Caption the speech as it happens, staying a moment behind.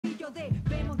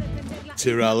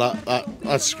Tyrell,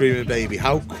 that screaming baby.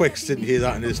 How Quicks didn't hear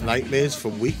that in his nightmares for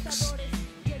weeks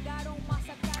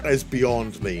is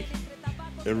beyond me.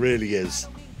 It really is.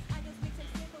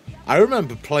 I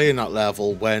remember playing that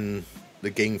level when the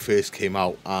game first came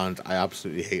out, and I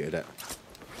absolutely hated it.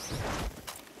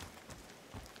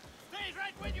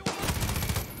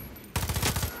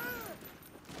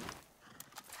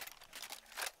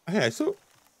 Hey, I thought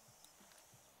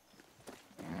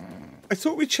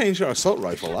we changed our assault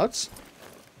rifle, lads.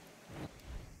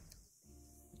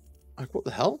 Like, what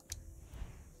the hell?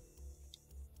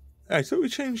 Hey, I thought we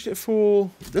changed it for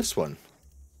this one.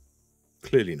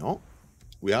 Clearly not.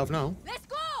 We have now. Let's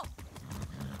go!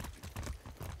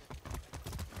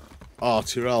 Oh,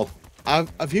 Tyrell,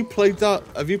 have you played that?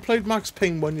 Have you played Max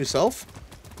Payne 1 yourself?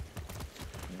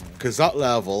 Because that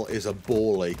level is a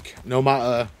ball ache. No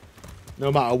matter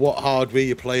what hardware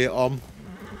you play it on.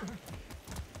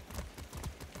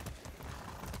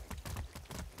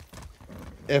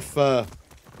 If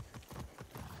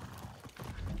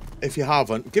you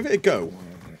haven't, give it a go.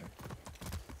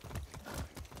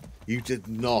 You did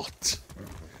not,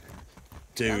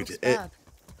 dude.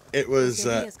 It was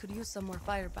could use some more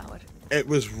firepower. It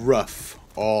was rough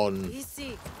on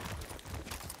the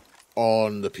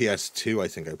PS2. I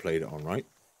think I played it on, right?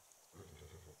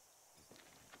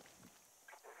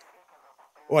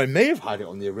 Oh, I may have had it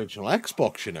on the original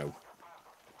Xbox, you know.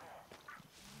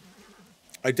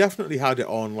 I definitely had it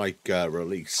on, like,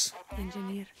 release.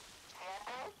 Engineer.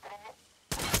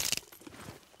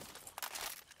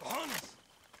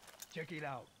 Check it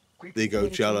out. There you go,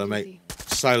 Jello, mate.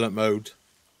 Silent mode.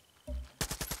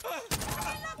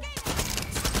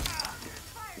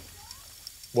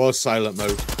 Was silent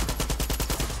mode.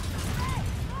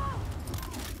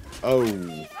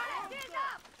 Oh.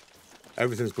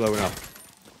 Everything's blowing up.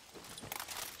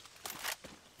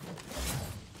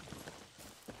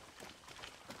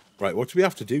 Right, what do we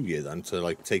have to do here then to,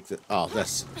 like, take the... Ah,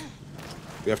 this.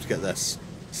 We have to get this.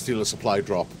 Steal a supply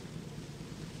drop.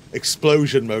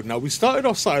 Explosion mode. Now, we started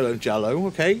off silent, Jello,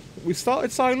 okay? We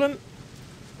started silent.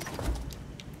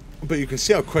 But you can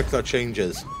see how quick that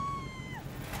changes.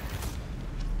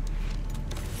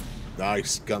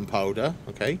 Nice. Gunpowder.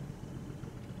 Okay.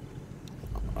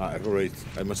 I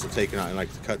must have taken that in, like,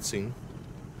 the cutscene.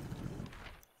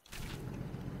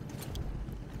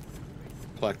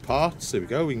 Collect parts. There we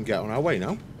go. We can get on our way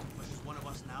now.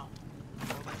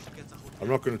 I'm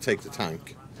not going to take the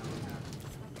tank.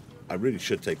 I really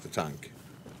should take the tank.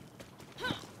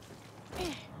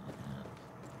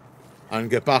 And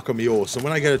get back on my horse. And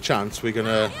when I get a chance, we're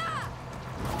gonna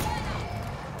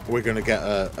get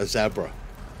a zebra.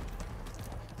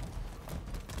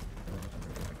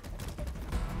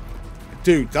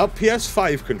 Dude, that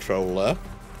PS5 controller,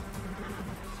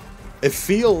 it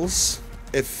feels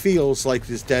like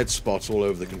there's dead spots all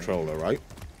over the controller, right?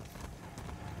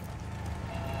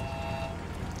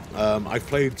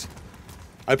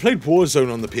 I played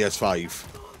Warzone on the PS5,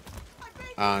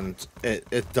 and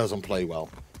it doesn't play well.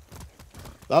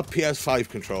 That PS5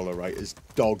 controller, right, is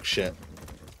dog shit.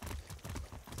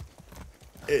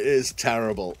 It is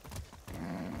terrible.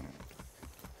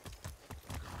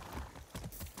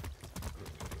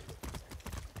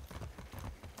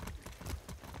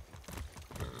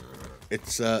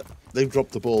 It's they've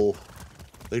dropped the ball.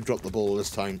 They've dropped the ball this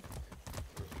time.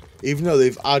 Even though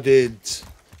they've added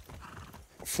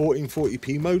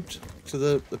 1440p mode to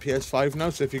the PS5 now,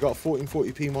 so if you've got a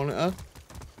 1440p monitor,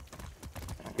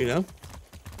 you know,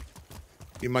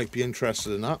 you might be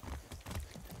interested in that.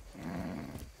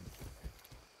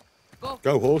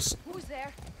 Go horse. Who's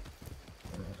there?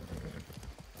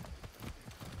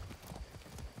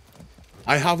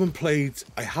 I haven't played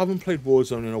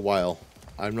Warzone in a while.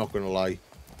 I'm not gonna lie.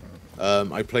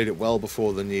 I played it well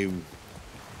before the new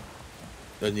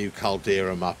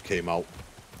Caldera map came out.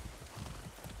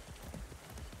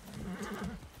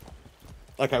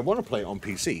 Like, I want to play it on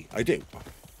PC. I do.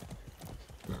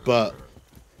 But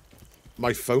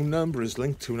my phone number is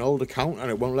linked to an old account and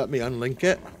it won't let me unlink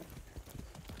it.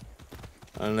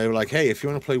 And they were like, hey, if you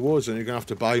want to play Warzone, you're going to have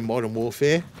to buy Modern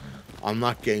Warfare. And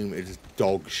that game is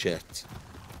dog shit.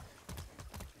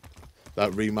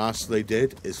 That remaster they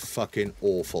did is fucking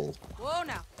awful. Whoa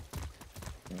now.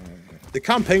 The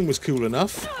campaign was cool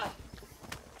enough.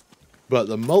 But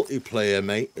the multiplayer,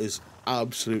 mate, is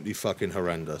absolutely fucking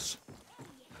horrendous.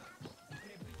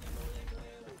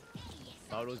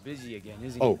 Paulo's busy again,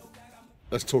 isn't he? Oh,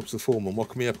 let's talk to the foreman. What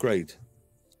can we upgrade?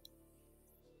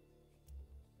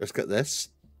 Let's get this.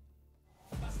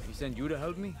 He sent you to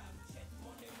help me?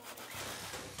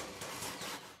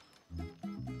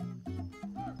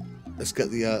 Let's get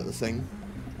the thing.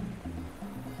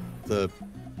 the...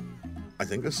 I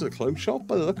think this is a clothes shop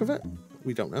by the look of it.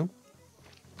 We don't know.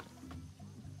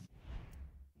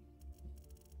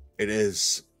 It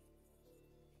is.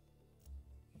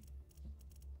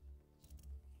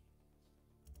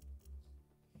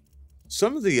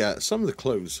 Some of the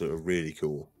clothes are really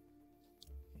cool.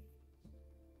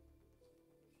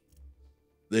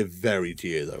 They're very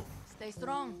dear though. Stay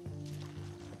strong.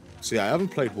 See, I haven't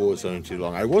played Warzone in too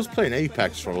long. I was playing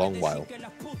Apex for a long while.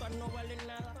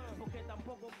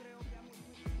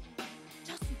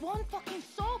 Just one fucking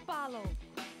soul, Palo.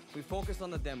 We focus on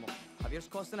the demo. Javier's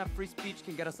costing up free speech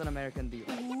can get us an American deal.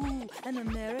 Ooh, an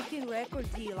American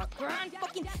record deal. A grand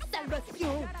fucking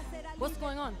celebration. What's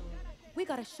going on? We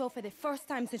got a show for the first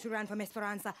time since we ran from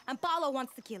Esperanza, and Paulo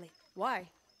wants to kill it. Why?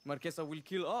 Marquesa will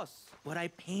kill us. But I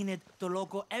painted the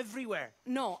logo everywhere.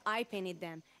 No, I painted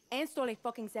them, and stole a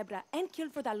fucking zebra, and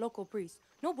killed for that local priest.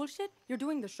 No bullshit. You're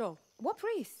doing the show. What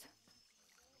priest?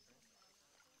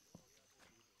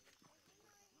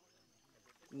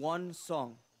 One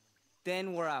song.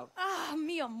 Then we're out. Ah,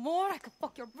 mi amor, I could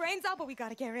fuck your brains out, but we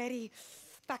gotta get ready.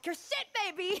 Back your shit,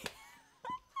 baby!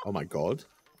 Oh my god.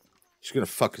 She's gonna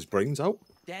fuck his brains out?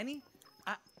 Danny,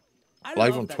 I Live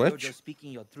love on that Twitch? you're just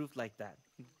speaking your truth like that.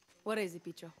 What is it,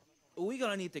 Picho? We're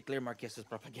gonna need to clear Marquesa's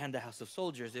propaganda house of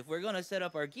soldiers if we're gonna set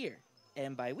up our gear.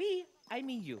 And by we, I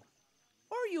mean you.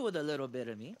 Or you with a little bit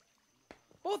of me.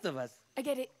 Both of us. I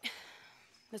get it.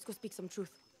 Let's go speak some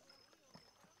truth.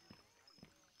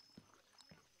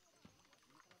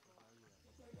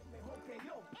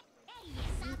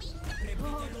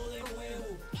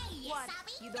 What?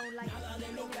 You don't like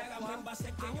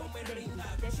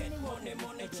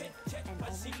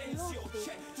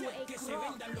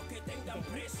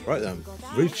Right then.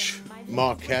 Reach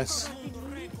Marquesa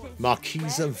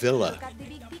Villa.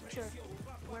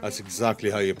 That's exactly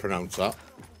how you pronounce that.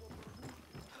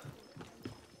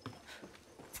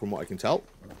 From what I can tell.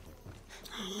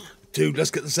 Dude,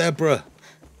 let's get the zebra.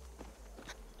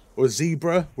 Or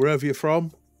zebra, wherever you're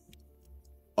from.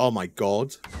 Oh my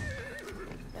god.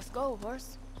 Let's go,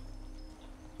 horse.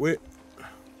 Where?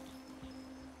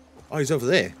 Oh, he's over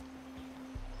there.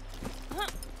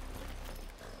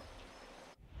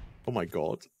 Oh my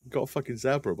god. Got a fucking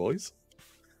zebra, boys.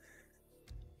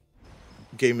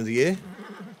 Game of the year?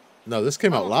 No, this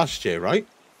came out last year, right?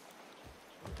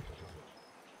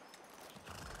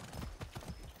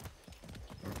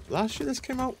 Last year this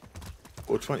came out?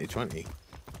 Or 2020?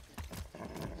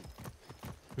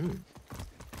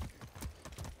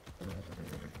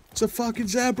 It's a fucking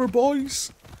zebra,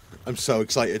 boys! I'm so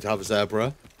excited to have a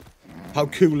zebra. How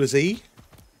cool is he?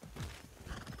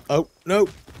 Oh, no.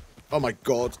 Oh my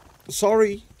god.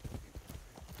 Sorry.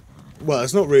 Well,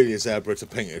 it's not really a zebra, it's a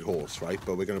painted horse, right?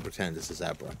 But we're going to pretend it's a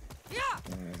zebra. Yeah.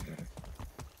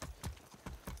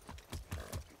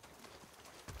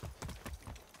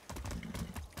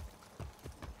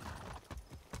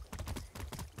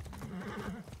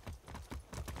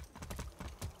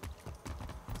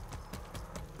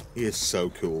 He is so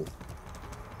cool.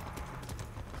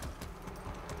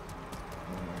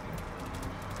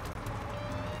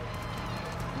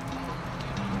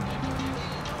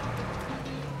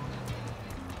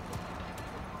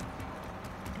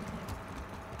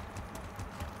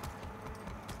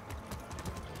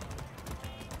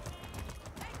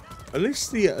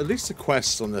 At least the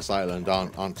quests on this island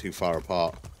aren't too far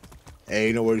apart.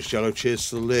 Hey, no worries, Jello. Cheers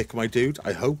to the lake, my dude.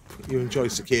 I hope you enjoy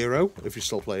Sekiro if you're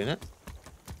still playing it.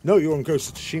 No, you're on Ghost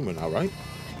of Tsushima now, right?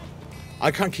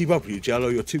 I can't keep up with you, Jello.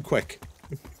 You're too quick.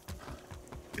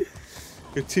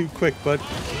 You're too quick, bud.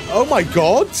 Oh my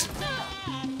god!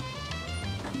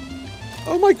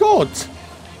 Oh my god!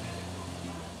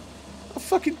 A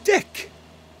fucking dick!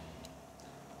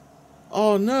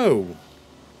 Oh no!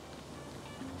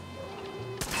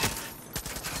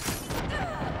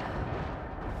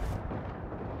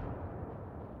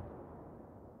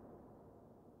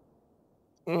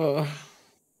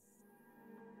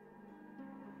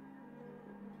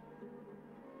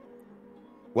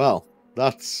 Well,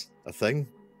 that's a thing.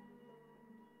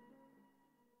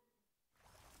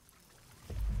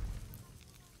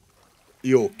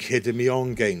 You're kidding me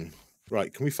on game.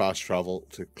 Right, can we fast travel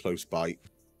to close by?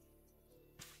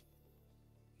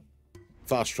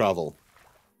 Fast travel.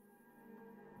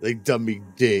 They done me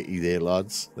dirty there,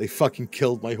 lads. They fucking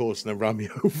killed my horse and then ran me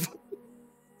over.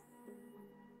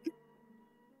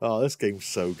 Oh, this game's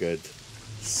so good.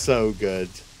 So good.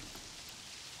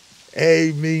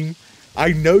 Hey, mean.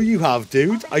 I know you have,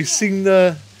 dude. I seen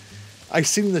the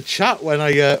chat when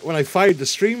I fired the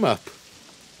stream up.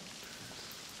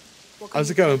 How's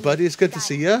it going, buddy? It's good to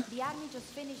see you. The army just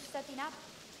finished setting up.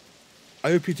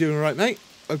 I hope you're doing all right, mate.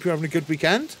 Hope you're having a good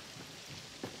weekend.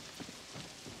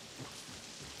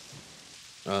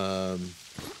 Right,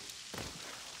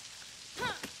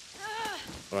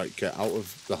 get out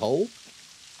of the hole.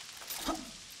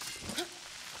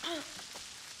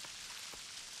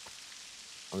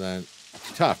 And then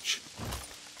detach.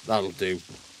 That'll do.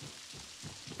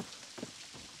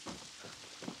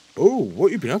 Oh,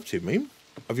 what you been up to, mate?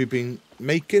 Have you been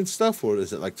making stuff, or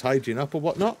is it like tidying up or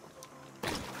whatnot?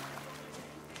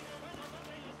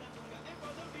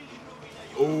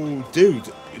 Oh,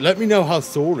 dude, let me know how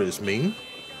Thor is, mate.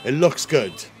 It looks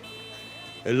good.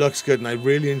 It looks good, and I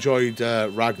really enjoyed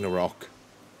Ragnarok.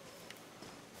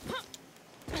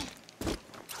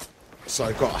 So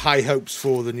I've got high hopes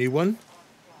for the new one.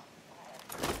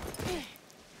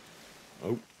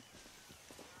 Oh.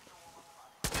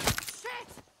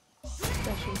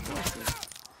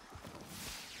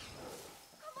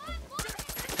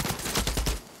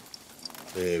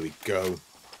 There we go.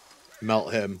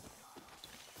 Melt him.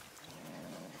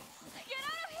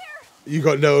 You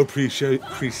got no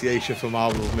appreciation for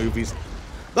Marvel movies.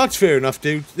 That's fair enough,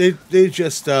 dude. They're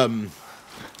just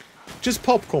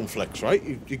popcorn flicks, right?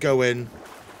 You go in,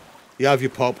 you have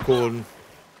your popcorn.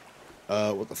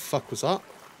 What the fuck was that?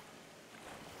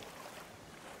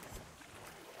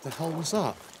 The hell was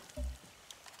that?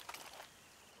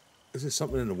 Is there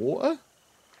something in the water?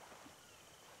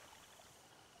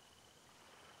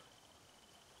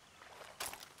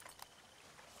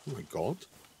 Oh my god.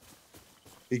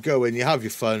 You go in, you have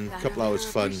your fun, a couple hours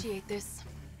fun.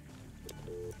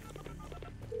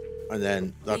 And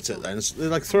then that's it then. They're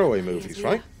like throwaway movies,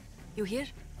 right? You here?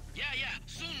 Yeah,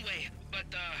 soon way. But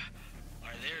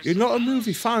are there You're not a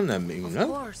movie fan then, you know?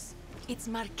 Of course. It's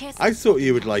Marquez. I thought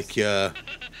you would like your right.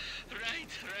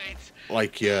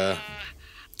 like your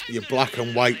black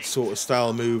and white sort of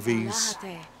style movies.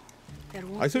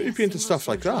 I thought you'd be into stuff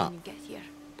like that.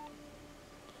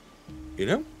 You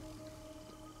know?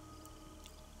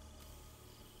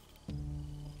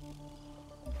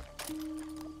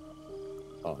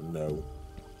 Oh no.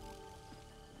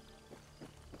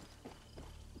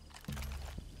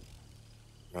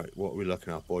 Right, what are we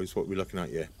looking at, boys? What are we looking at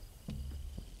here?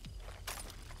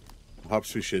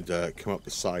 Perhaps we should come up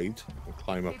the side and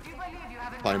climb up.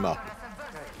 Climb up.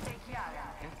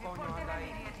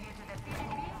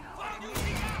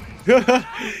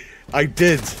 I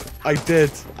did.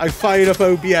 I fired up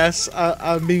OBS.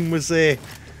 I mean, was there.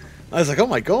 I was like, oh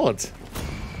my god.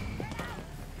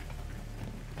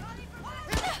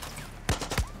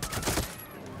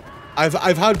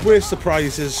 I've had worse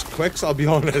surprises, Quicks, I'll be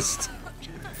honest.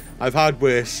 I've had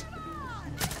worse.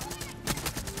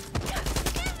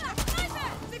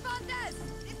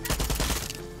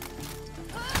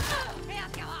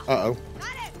 Uh-oh.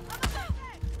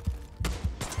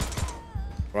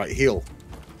 Right, heal.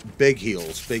 Big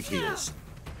heals, big heals.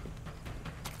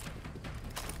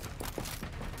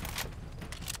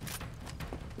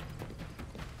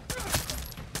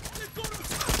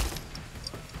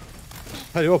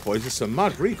 Tell you what, boys, there's some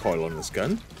mad recoil on this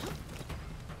gun.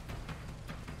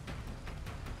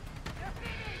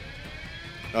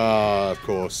 Of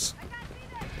course.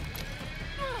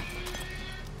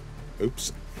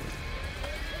 Oops.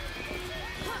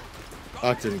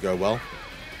 That didn't go well.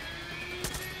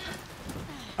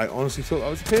 I honestly thought that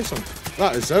was a person.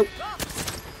 That is so.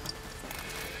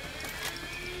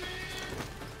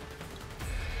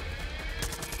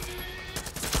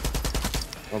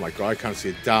 Oh my god, I can't see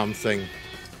a damn thing.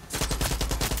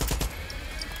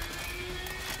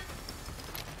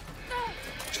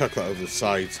 Chuck that over the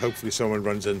sides. Hopefully someone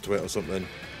runs into it or something.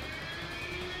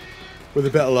 With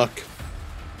a bit of luck.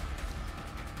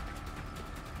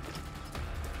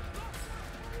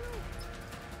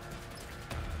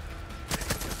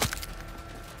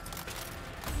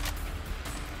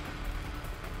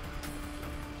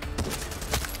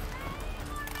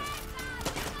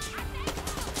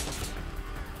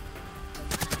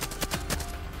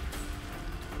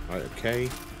 Right, okay.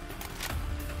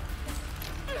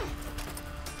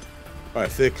 Alright,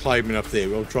 if they're climbing up there,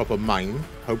 we'll drop a mine,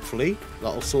 hopefully.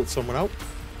 That'll sort someone out.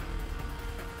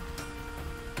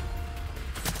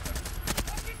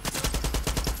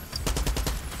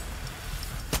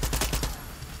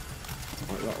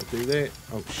 Right, that'll do there.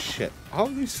 Oh shit. How are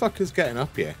these fuckers getting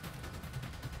up here?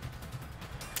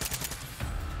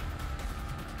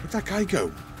 Where'd that guy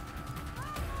go?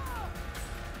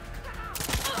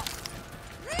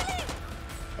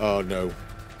 Oh no.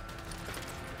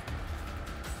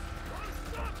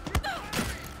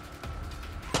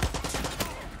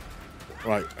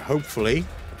 Right, hopefully.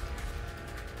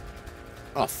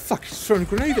 Oh fuck, he's throwing a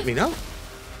grenade at me now.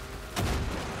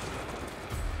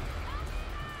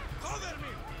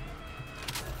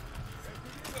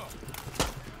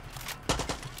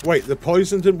 Wait, the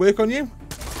poison didn't work on you?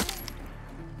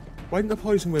 Why didn't the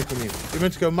poison work on you? You're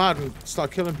meant to go mad and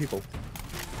start killing people.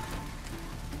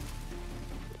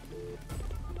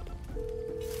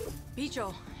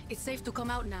 Bicho, it's safe to come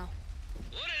out now.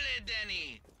 Orale,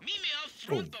 Danny. Meet me out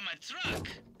front by my truck.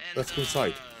 And, Let's go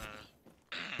inside.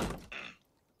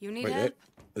 You need Wait, help?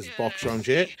 there's a box around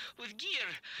here. With gear,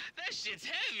 that shit's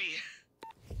heavy.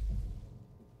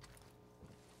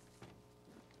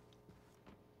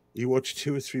 You watch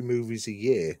 2 or 3 movies a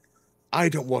year. I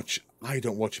don't watch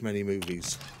many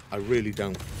movies. I really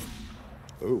don't.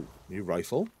 Oh, new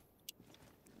rifle.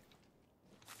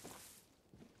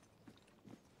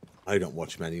 I don't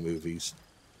watch many movies.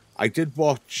 I did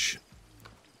watch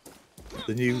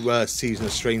the new season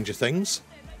of Stranger Things.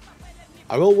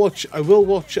 I will watch a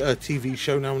TV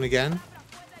show now and again,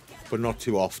 but not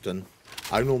too often.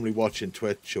 I normally watch in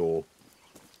Twitch or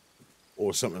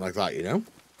something like that, you know.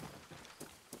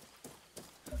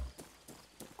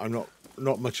 I'm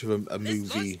not much of a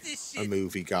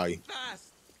movie guy.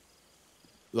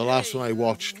 The last one I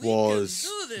watched was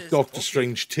Doctor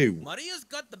Strange 2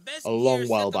 a long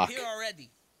while back.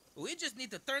 We just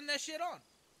need to turn that shit on.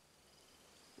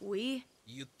 We?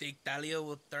 You think Talia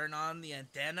will turn on the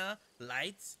antenna,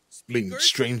 lights, I mean, speakers?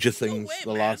 Stranger Things, No way, the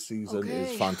man. last season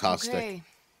is fantastic. Okay.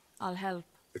 I'll help.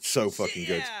 It's so fucking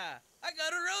good. Yeah, I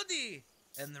got a roadie.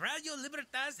 And Radio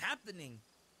Libertad's happening.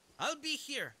 I'll be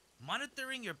here,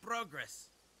 monitoring your progress.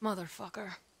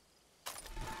 Motherfucker.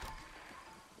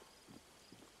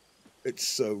 It's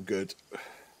so good.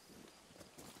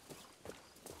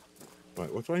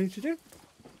 Right, what do I need to do?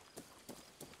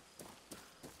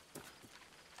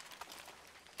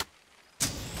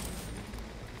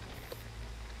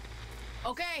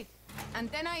 Okay,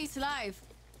 antenna is live.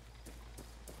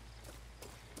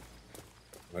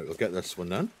 Right, we'll get this one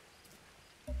then.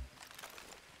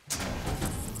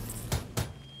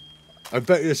 I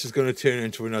bet this is going to turn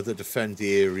into another defend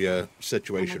the area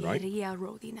situation, right? Guerilla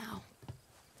roadie now.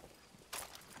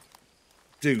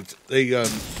 Dude,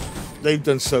 they've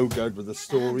done so good with the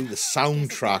story, the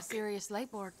soundtrack Serious light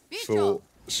board. for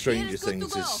Stranger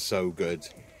Things is so good.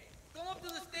 Come up to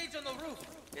the stage on the roof.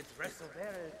 It's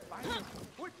WrestleMania.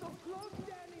 We're so close,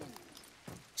 Danny.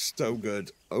 So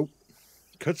good. Oh,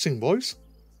 cutscene, boys.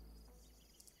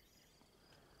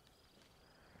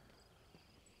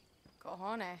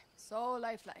 Cojones, so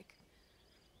lifelike.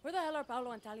 Where the hell are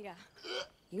Pablo and Talia?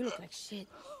 You look like shit.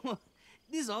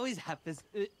 This always happens.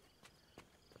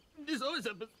 This always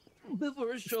happens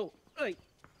before a show. Like,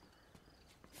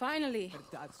 Finally.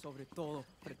 verdad sobre todo,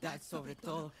 verdad sobre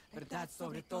todo, verdad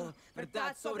sobre todo,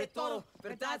 verdad sobre todo,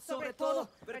 verdad sobre todo,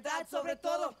 verdad sobre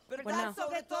todo, verdad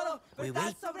sobre todo,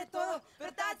 verdad sobre todo,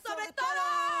 verdad sobre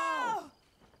todo.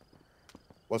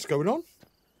 What's going on?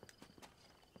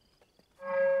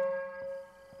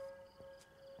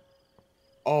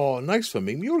 Oh, nice for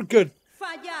me. You're a good egg.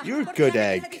 You're a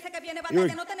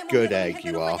good egg,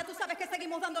 you are. Tú sabes que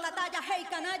seguimos dando la talla, hey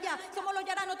canalla. Somos los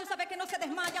yaranos, tú sabes que no se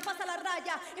desmaya, pasa la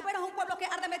raya. Y pero es un pueblo que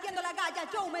arde metiendo la galla,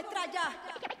 yo me traya.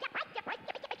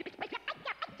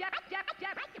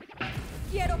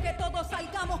 Quiero que todos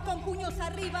salgamos con puños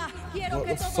arriba. Quiero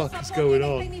que todos apoyen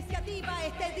esta iniciativa.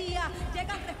 Este día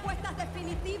llegan respuestas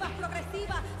definitivas,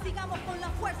 progresivas. Sigamos con la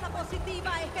fuerza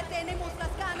positiva. Es que tenemos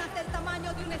las ganas del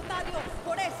tamaño de un estadio.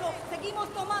 Por eso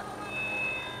seguimos tomando.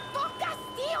 ¡Fuck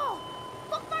Castillo!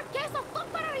 ¡Fuck Marquesa! ¡Fuck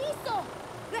Paraíso!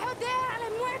 ¡De joder a la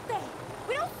muerte!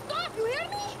 We don't stop, you hear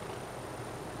me?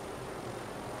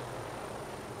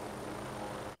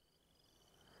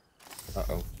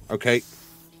 Uh-oh. Okay.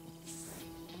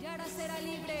 Yara será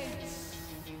libre.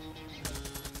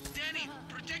 Danny,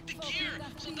 protect the gear.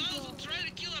 Soldados will try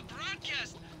to kill our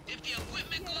broadcast. If the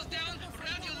equipment goes down,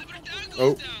 Radio Libertad goes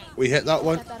Oh, down. we hit that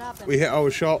one. We hit our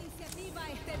shot.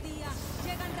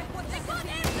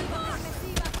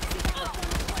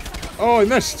 Oh, I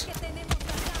missed.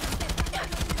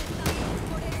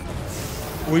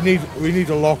 We need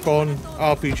a lock on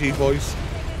RPG, boys.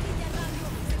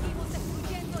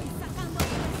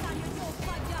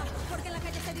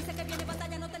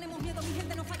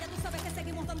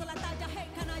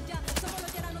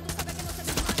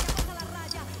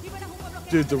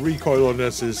 Dude, the recoil on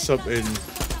this is something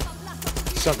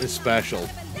special.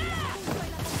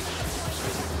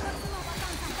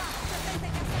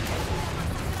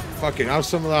 Fucking have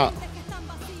some of that.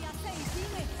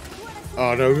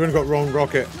 Oh no, we've only got wrong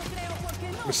rocket.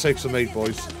 Mistakes are made,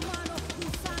 boys.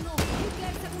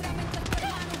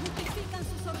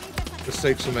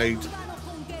 Mistakes are made.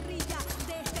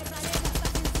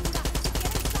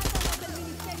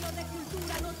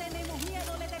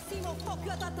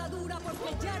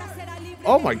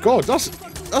 Oh my god, that's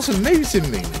That's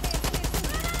amazing, me.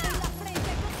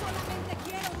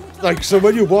 Like, so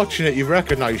when you're watching it, you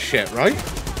recognize shit, right?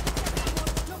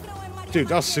 Dude,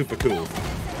 that's super cool.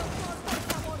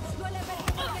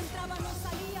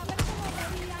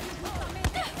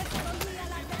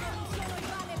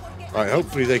 Right,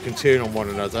 hopefully they can turn on one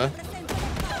another.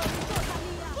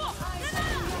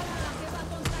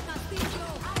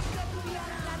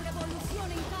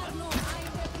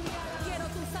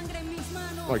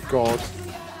 My God.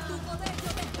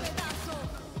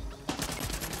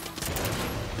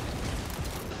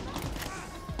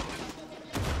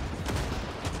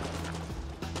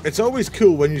 It's always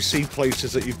cool when you see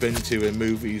places that you've been to in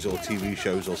movies or TV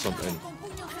shows or something.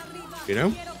 You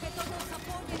know?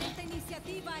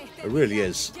 It really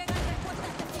is.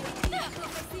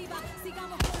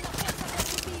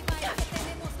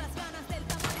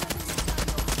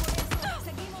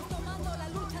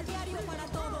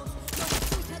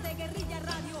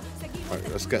 Right,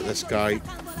 let's get this guy.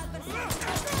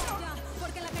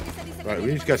 Right, we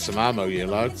need to get some ammo here,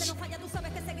 lads.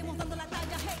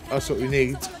 That's what we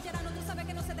need.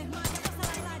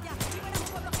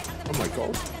 Oh my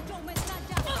God.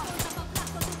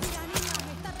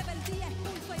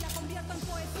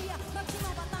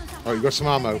 Oh, you got some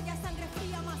ammo.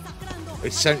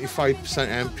 It's 75%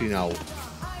 empty now.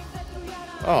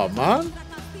 Oh, man.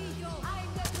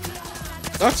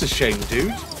 That's a shame,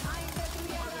 dude.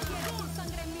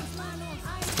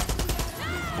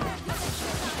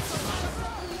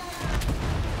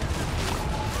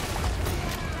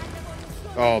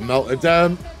 Oh, melted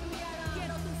them.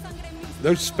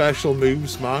 Those special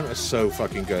moves, man, are so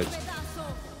fucking good.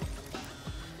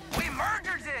 We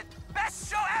murdered it! Best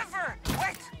show ever!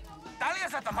 Wait!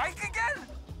 Dahlia's at the mic again?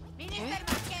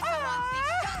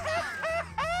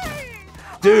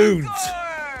 Dude!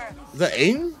 The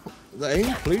aim? The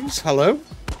aim, please? Hello?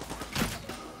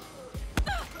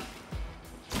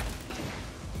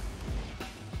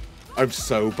 I'm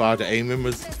so bad at aiming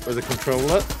with a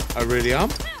controller. I really am.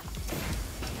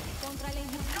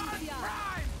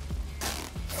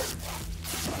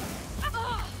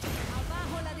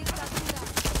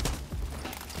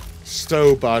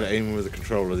 So bad at aiming with a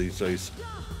controller these days.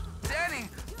 Danny,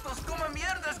 those Kuma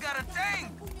mierdas got a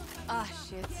tank! Ah,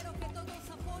 shit.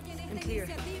 I'm clear.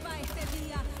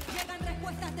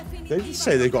 They didn't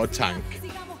say they got a tank.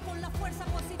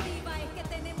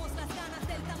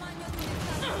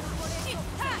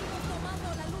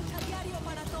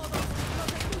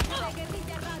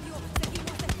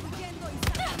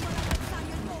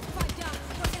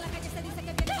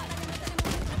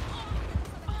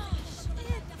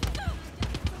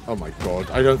 Oh my God,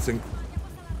 I don't think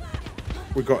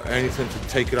we got anything to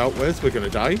take it out with. We're gonna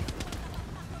die.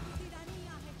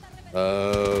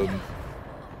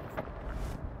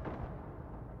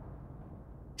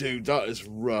 Dude, that is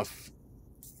rough.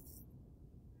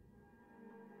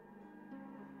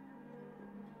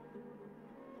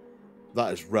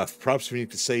 That is rough. Perhaps we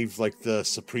need to save like the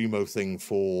Supremo thing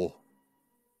for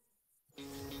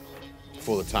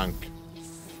the tank.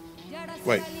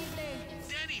 Wait.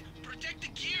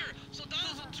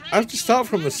 I have to start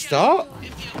from the start?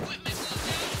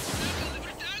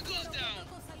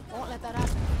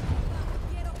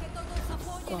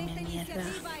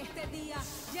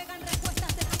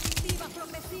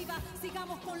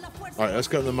 Alright, let's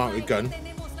get the mounted gun.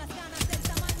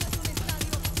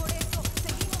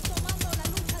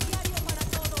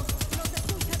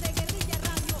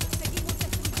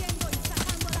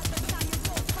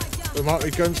 The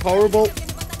mounted gun's horrible.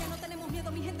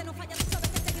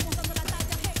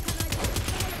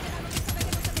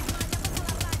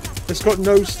 It's got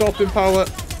no stopping power.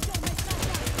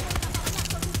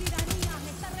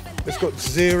 It's got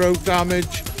 0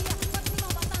 damage.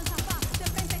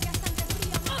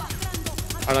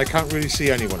 And I can't really see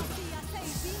anyone.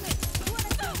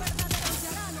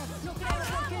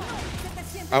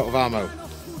 Out of ammo.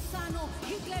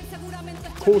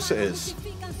 Of course it is.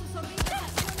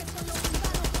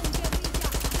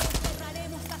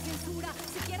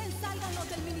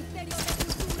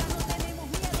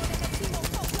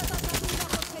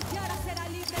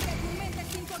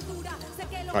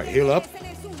 Right, heal up.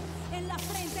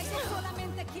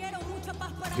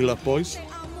 Heal up, boys.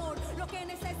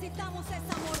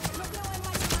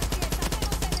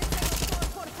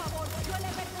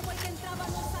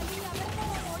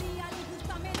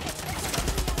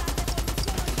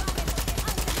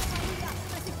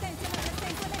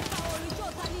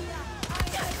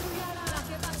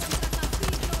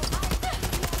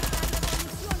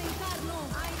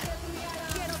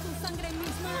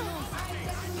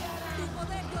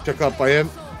 Check out by him.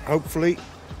 Hopefully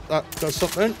that does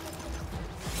something.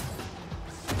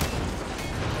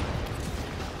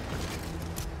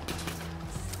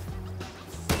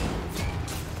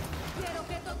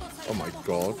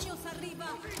 God.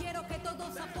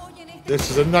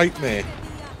 This is a nightmare.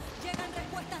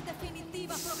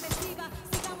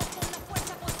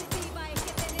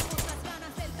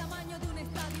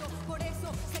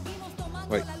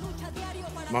 Wait.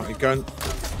 Mounted gun.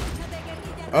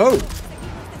 Oh!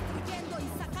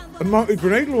 A mounted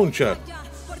grenade launcher.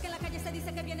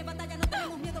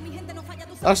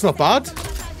 That's not bad.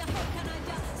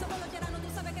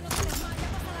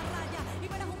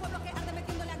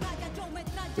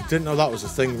 I didn't know that was a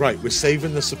thing. Right, we're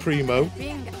saving the Supremo.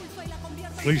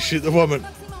 Please shoot the woman.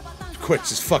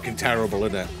 Quits is fucking terrible,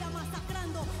 isn't it?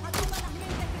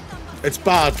 It's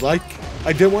bad, like.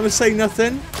 I didn't want to say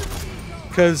nothing.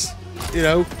 Because, you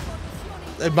know,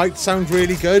 it might sound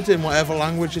really good in whatever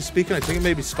language you're speaking. I think it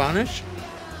may be Spanish.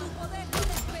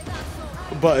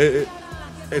 But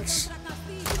it's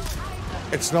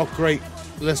not great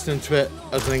listening to it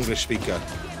as an English speaker.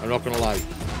 I'm not going to lie.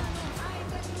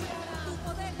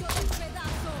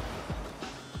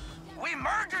 We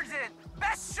murdered it!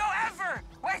 Best show ever!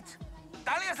 Wait,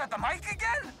 Dalia's at the mic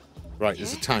again? Right,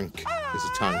 there's a tank. There's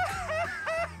a tank.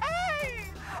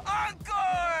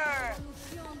 Encore!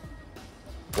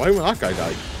 Why won't that guy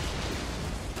die?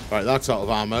 Right, that's out of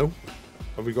ammo.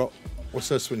 Have we got... What's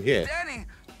this one here? Danny,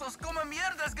 those come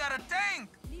mierdas got a tank!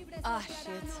 Ah,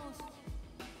 shit.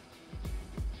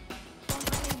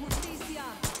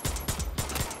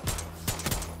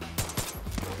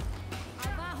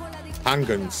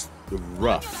 Handguns. They're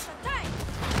rough.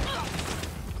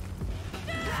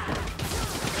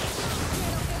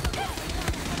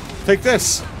 Take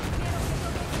this!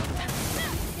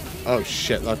 Oh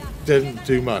shit, that didn't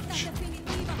do much.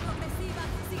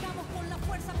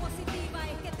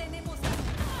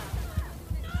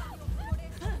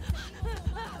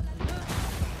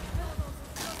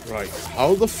 Right,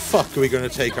 how the fuck are we going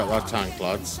to take out that tank,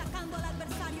 lads?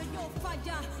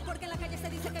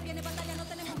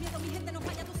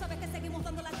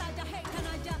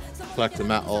 Collect the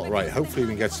metal. Right, hopefully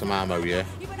we can get some ammo here.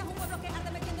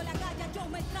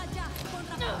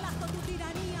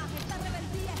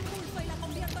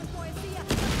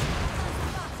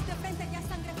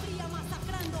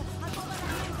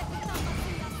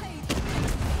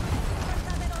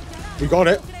 We got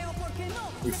it.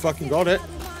 We fucking got it.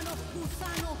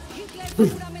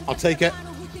 I'll take it.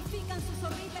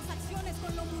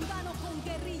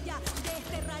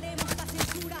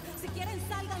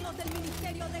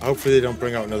 Hopefully they don't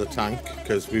bring out another tank,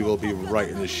 because we will be right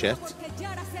in the shit.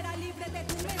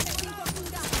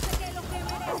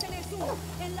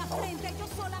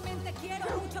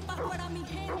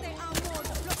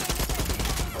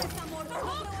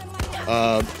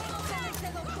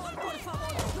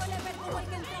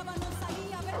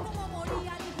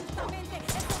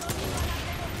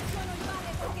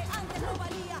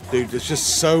 Dude, there's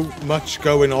just so much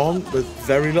going on with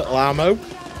very little ammo.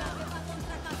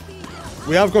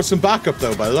 We have got some backup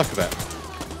though, by the look of it.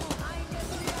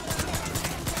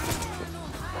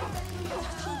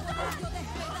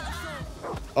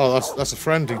 Oh, that's a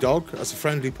friendly dog. That's a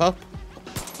friendly pup.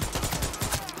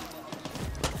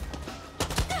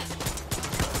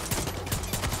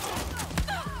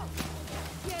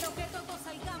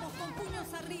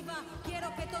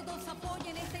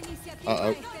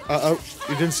 Uh-oh. Uh-oh.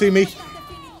 You didn't see me.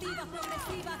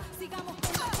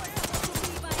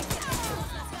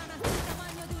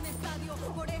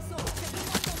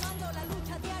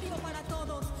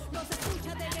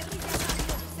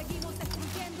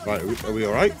 Right, are we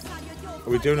all right? Are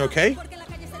we doing okay?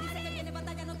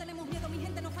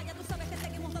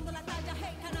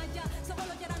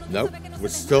 Nope, we're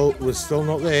still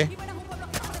not there.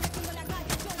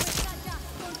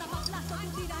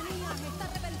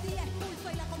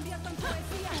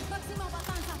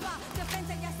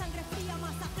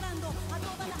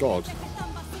 God.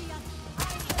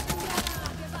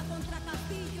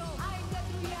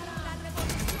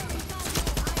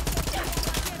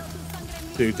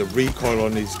 Dude, the recoil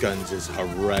on these guns is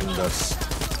horrendous.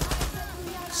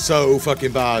 So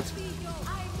fucking bad.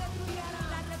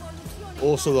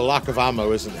 Also, the lack of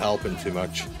ammo isn't helping too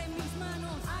much.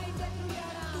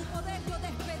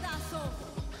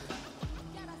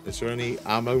 Is there any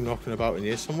ammo knocking about in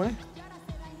here somewhere?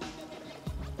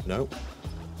 No.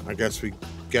 I guess we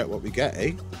get what we get,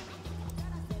 eh?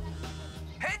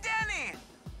 Hey, Danny!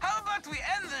 How about we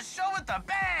end the show with a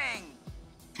bang?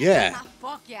 Yeah. Ah,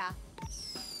 fuck yeah.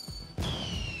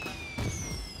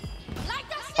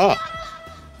 Ah.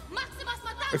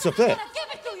 It's up there.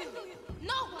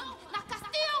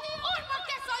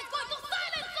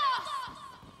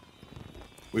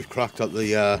 We've cracked out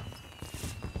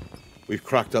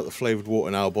the flavored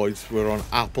water now, boys. We're on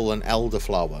apple and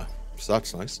elderflower. So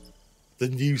that's nice. The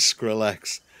new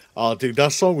Skrillex. Oh, dude,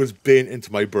 that song was burnt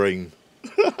into my brain.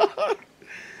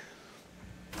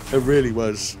 It really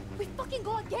was. We fucking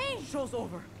go again! Show's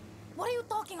over. What are you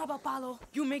talking about, Palo?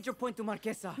 You made your point to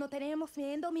Marquesa. No tenemos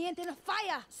miedo, miente, no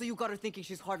falla. So you got her thinking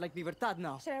she's hard like Libertad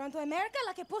now. Should I run to America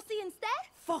like a pussy instead?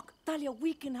 Fuck, Talia,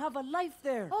 we can have a life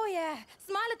there. Oh yeah,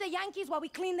 smile at the Yankees while we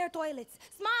clean their toilets.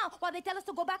 Smile while they tell us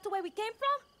to go back to where we came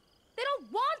from. They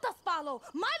don't want us, Palo.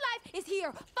 My life is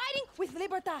here, fighting with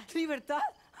Libertad. Libertad?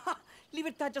 Ha!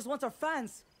 Libertad just wants our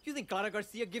fans. You think Clara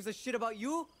Garcia gives a shit about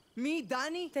you? Me,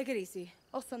 Dani? Take it easy.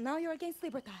 Oh, so now you're against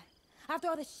Libertad. After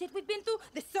all the shit we've been through,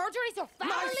 the surgeries, your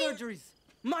family... My surgeries!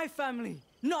 My family,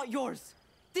 not yours.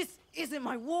 This isn't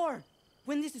my war.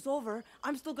 When this is over,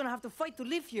 I'm still gonna have to fight to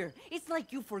live here. It's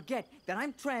like you forget that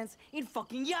I'm trans in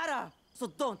fucking Yara. So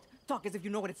don't talk as if you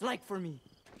know what it's like for me.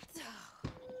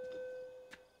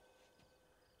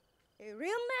 A real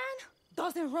man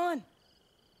doesn't run.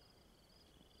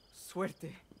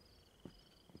 Suerte.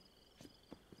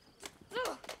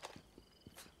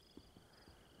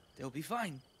 They'll be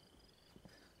fine.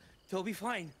 They'll be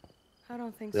fine. I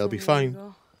don't think They'll so. be fine.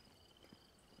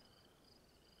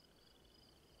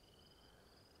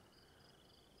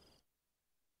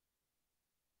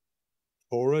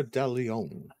 Tora De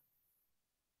Leon.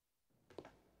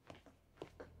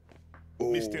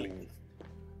 Miss Tilly,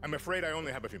 I'm afraid I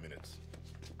only have a few minutes.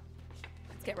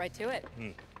 Let's get right to it.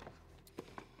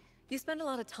 You spend a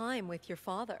lot of time with your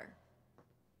father.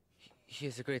 He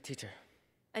is a great teacher.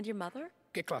 And your mother?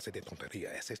 ¿Qué clase de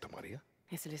tontería es esta, María?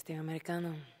 Es el estilo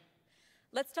americano.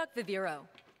 Let's talk Viviro,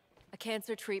 a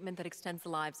cancer treatment that extends the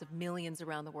lives of millions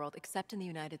around the world, except in the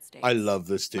United States. I love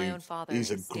this dude. My own father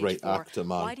He's a is stage great 4. actor,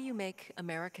 man. Why do you make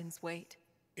Americans wait?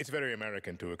 It's very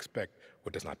American to expect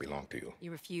what does not belong to you.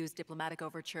 You refuse diplomatic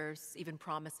overtures, even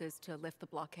promises to lift the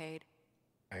blockade.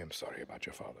 I am sorry about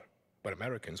your father, but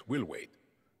Americans will wait,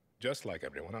 just like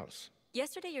everyone else.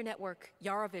 Yesterday, your network,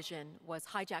 Yara Vision, was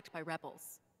hijacked by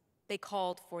rebels. They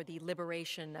called for the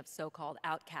liberation of so-called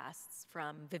outcasts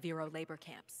from Viviro labor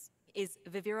camps. Is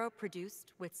Viviro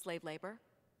produced with slave labor?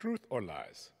 Truth or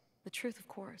lies? The truth, of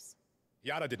course.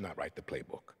 Yara did not write the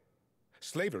playbook.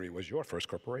 Slavery was your first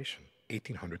corporation,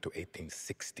 1800 to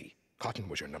 1860. Cotton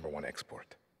was your #1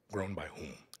 export. Grown by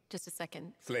whom? Just a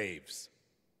second. Slaves.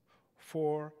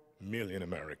 4 million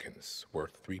Americans,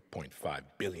 worth $3.5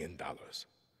 billion.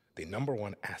 The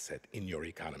 #1 asset in your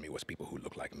economy was people who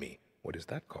look like me. What is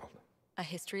that called? A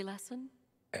history lesson?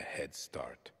 A head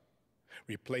start.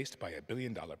 Replaced by a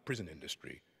billion-dollar prison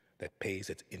industry that pays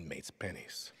its inmates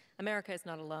pennies. America is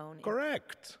not alone.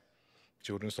 Correct.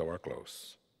 Children sew our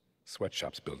clothes.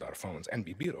 Sweatshops build our phones, and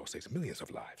Viviro saves millions of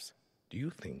lives. Do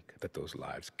you think that those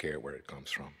lives care where it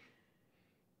comes from?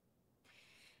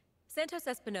 Santos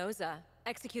Espinosa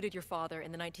executed your father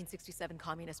in the 1967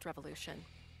 Communist Revolution.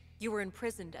 You were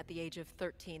imprisoned at the age of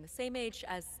 13, the same age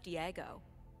as Diego.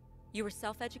 You were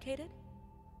self-educated?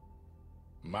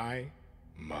 My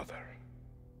mother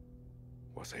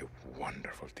was a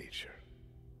wonderful teacher.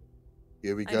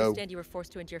 Here we I go. understand you were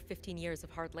forced to endure 15 years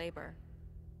of hard labor.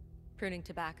 Pruning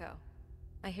tobacco.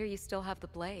 I hear you still have the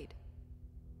blade.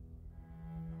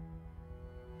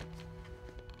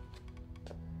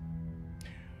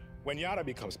 When Yara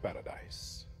becomes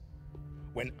paradise,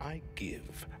 when I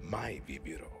give my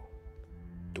Viviro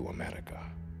to America,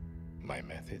 my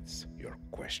methods, your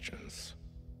questions,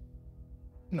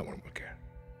 no one will care.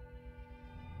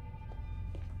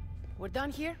 We're done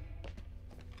here?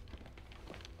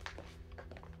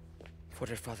 For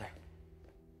their father.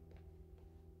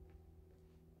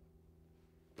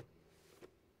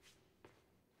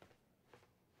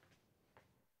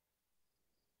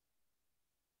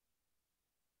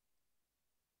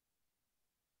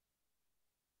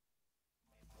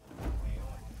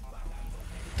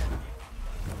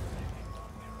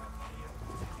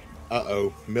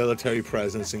 Uh-oh, military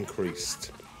presence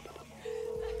increased.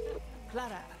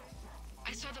 Clara,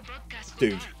 I saw the broadcast.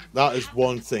 Dude, that is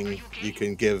one thing you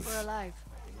can give we're alive.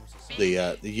 the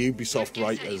Ubisoft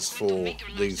writers for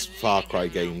these Far Cry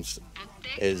games,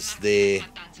 is their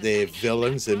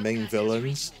villains, their main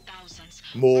villains,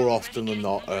 more often than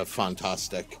not are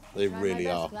fantastic. They really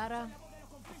are. Clara,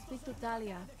 speak to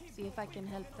Talia, see if I can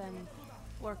help them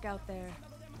work out their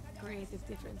creative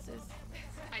differences.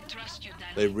 I trust you,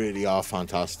 Dani. They really are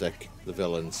fantastic, the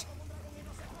villains.